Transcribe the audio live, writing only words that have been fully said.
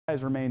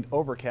Skies remained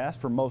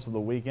overcast for most of the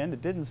weekend.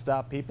 It didn't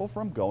stop people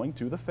from going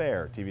to the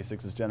fair.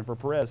 TV6's Jennifer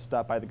Perez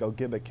stopped by the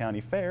Gogebic County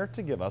Fair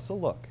to give us a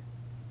look.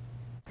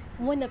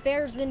 When the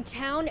fair's in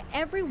town,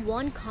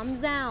 everyone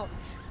comes out.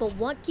 But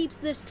what keeps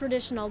this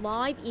tradition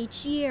alive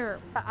each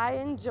year? I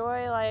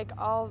enjoy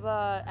all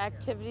the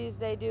activities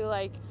they do,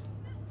 I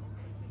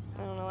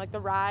don't know, like the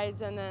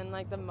rides and then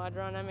the mud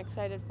run I'm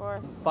excited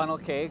for. Funnel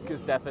cake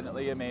is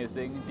definitely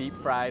amazing. Deep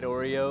fried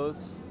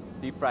Oreos,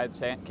 deep fried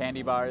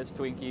candy bars,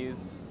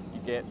 Twinkies you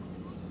get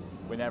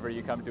whenever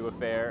you come to a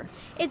fair.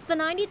 It's the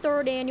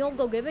 93rd annual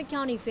Gogebic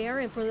County Fair,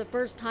 and for the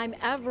first time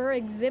ever,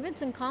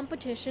 exhibits and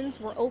competitions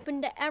were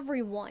open to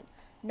everyone,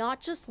 not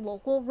just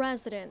local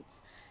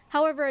residents.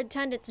 However,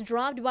 attendance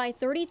dropped by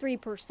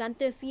 33%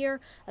 this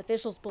year.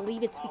 Officials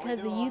believe it's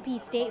because the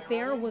UP State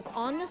Fair was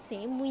on the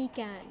same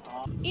weekend.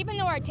 Even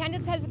though our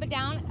attendance has been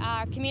down,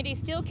 our community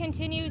still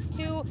continues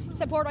to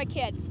support our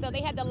kids. So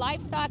they had the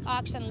livestock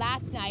auction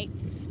last night,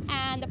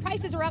 and the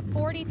prices are up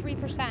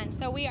 43%.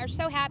 So we are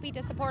so happy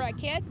to support our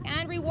kids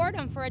and reward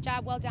them for a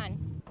job well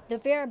done. The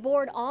Fair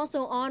Board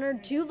also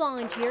honored 2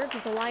 volunteers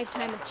with the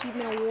Lifetime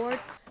Achievement Award.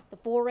 The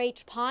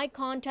 4-H pie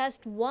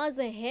contest was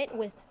a hit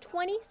with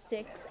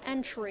 26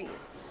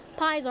 entries.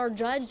 Pies are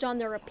judged on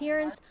their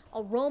appearance,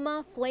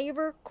 aroma,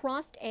 flavor,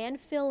 crust, and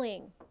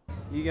filling.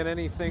 You get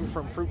anything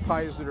from fruit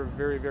pies that are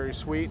very, very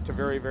sweet to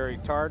very, very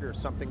tart, or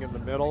something in the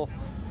middle.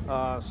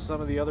 Some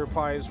of the other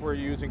pies we're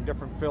using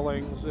different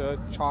fillings,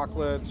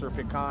 chocolates or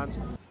pecans.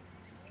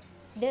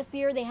 This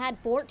year they had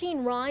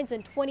 14 rides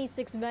and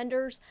 26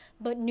 vendors,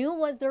 but new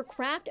was their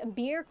craft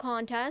beer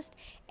contest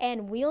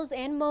and wheels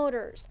and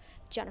motors.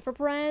 Jennifer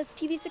Perez,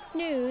 TV6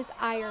 News,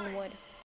 Ironwood.